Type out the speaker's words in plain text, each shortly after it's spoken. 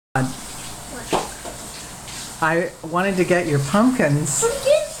I wanted to get your pumpkins.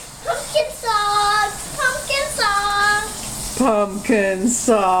 Pumpkin socks. Pumpkin socks. Pumpkin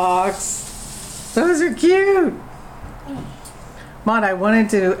socks. Those are cute. Maud, I wanted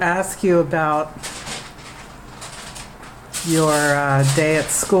to ask you about your day at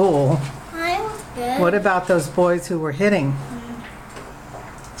school. I was good. What about those boys who were hitting?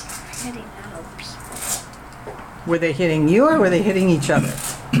 Hitting other people. Were they hitting you or were they hitting each other?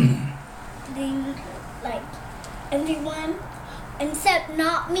 Hitting like everyone except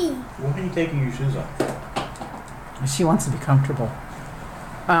not me. Why are you taking your shoes off? She wants to be comfortable.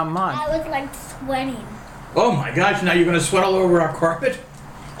 Maud. I was like sweating. Oh my gosh, now you're going to sweat all over our carpet?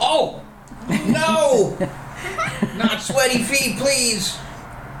 Oh! No! Not sweaty feet, please!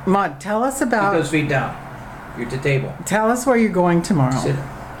 Maud, tell us Keep about. those feet down. You're at the table. Tell us where you're going tomorrow. Sit.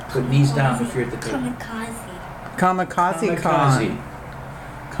 Put knees down if you're at the table. Kamikaze. Kamikaze Con.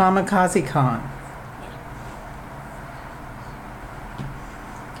 Kamikaze Con.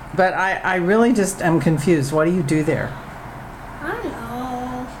 But I really just am confused. What do you do there? I don't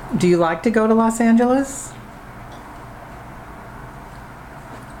know. Do you like to go to Los Angeles?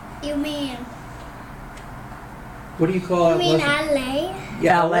 You mean? What do you call You it? mean Leslie? LA?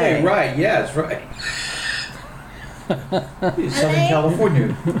 Yeah, LA. LA. Right, yes, right. You're a Southern LA? California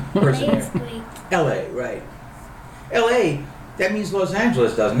person LA is here. great. LA, right. LA, that means Los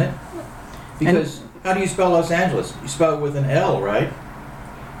Angeles, doesn't it? Because how do you spell Los Angeles? You spell it with an L, right?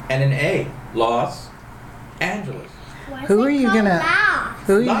 And an A. Los Angeles. Why is Who it are you called gonna- La?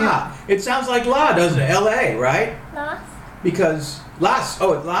 Who are you? La. It sounds like La, doesn't it? LA, right? Los? Because Las.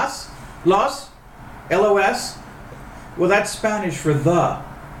 Oh, Las? Los? LOS? Well, that's Spanish for the.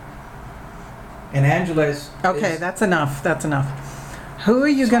 And Angeles. Okay, is, that's enough. That's enough. Who are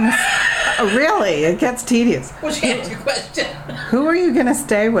you gonna? Really, it gets tedious. What's the answer question? Who are you gonna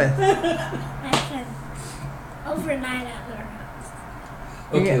stay with? My friend. Overnight at her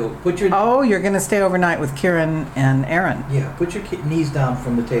house. Okay, well, put your Oh, you're gonna stay overnight with Kieran and Aaron. yeah, put your knees down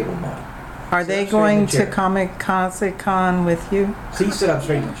from the table, Molly. Are Sit they up straight in going the to chair. Kamikaze Con with you? See, sit up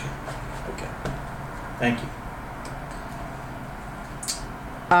straight in the chair. Okay. Thank you.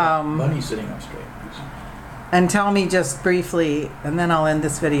 Bunny's sitting up straight. And tell me just briefly, and then I'll end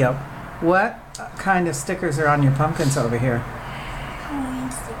this video. What kind of stickers are on your pumpkins over here? Halloween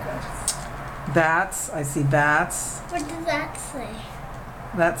stickers. Bats. I see bats. What does that say?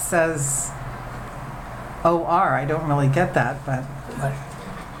 That says OR. I don't really get that, but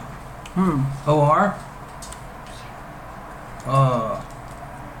OR?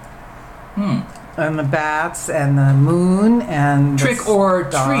 and the bats and the moon and the Trick or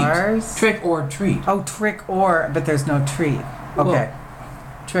stars. treat. Trick or treat. Oh, trick or, but there's no treat. Okay. Well-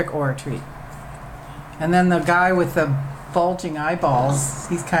 Trick or treat. And then the guy with the bulging eyeballs,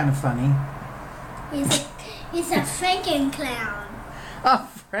 he's kind of funny. He's a Franken clown. Oh,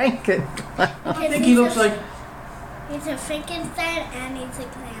 Franken. I think he looks like. He's a Frankenstein and he's a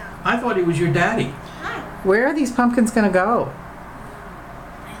clown. I thought he was your daddy. Hi. Where are these pumpkins going to go?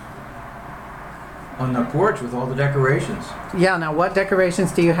 On the porch with all the decorations. Yeah, now what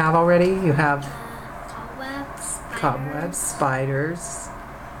decorations do you have already? You have Cobwebs, cobwebs, spiders,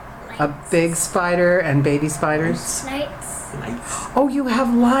 a lights, big spider and baby spiders. lights, Lights. Oh, you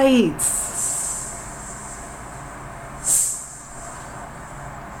have lights.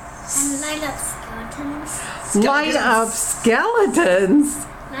 and light up skeletons. Light up skeletons.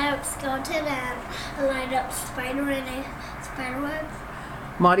 Light up skeleton and a light up spider and a spider web.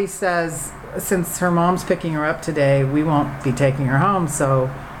 Maudie says since her mom's picking her up today, we won't be taking her home, so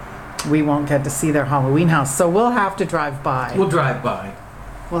we won't get to see their Halloween house. So we'll have to drive by. We'll drive by.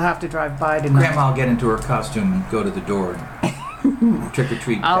 We'll have to drive by tonight. Grandma will get into her costume and go to the door and trick or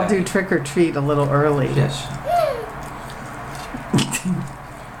treat. I'll do Daddy. trick or treat a little early. Yes.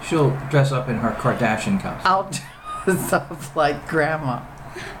 She'll dress up in her Kardashian costume. I'll dress up like grandma.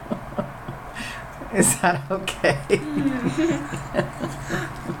 Is that okay?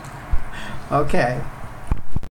 Okay.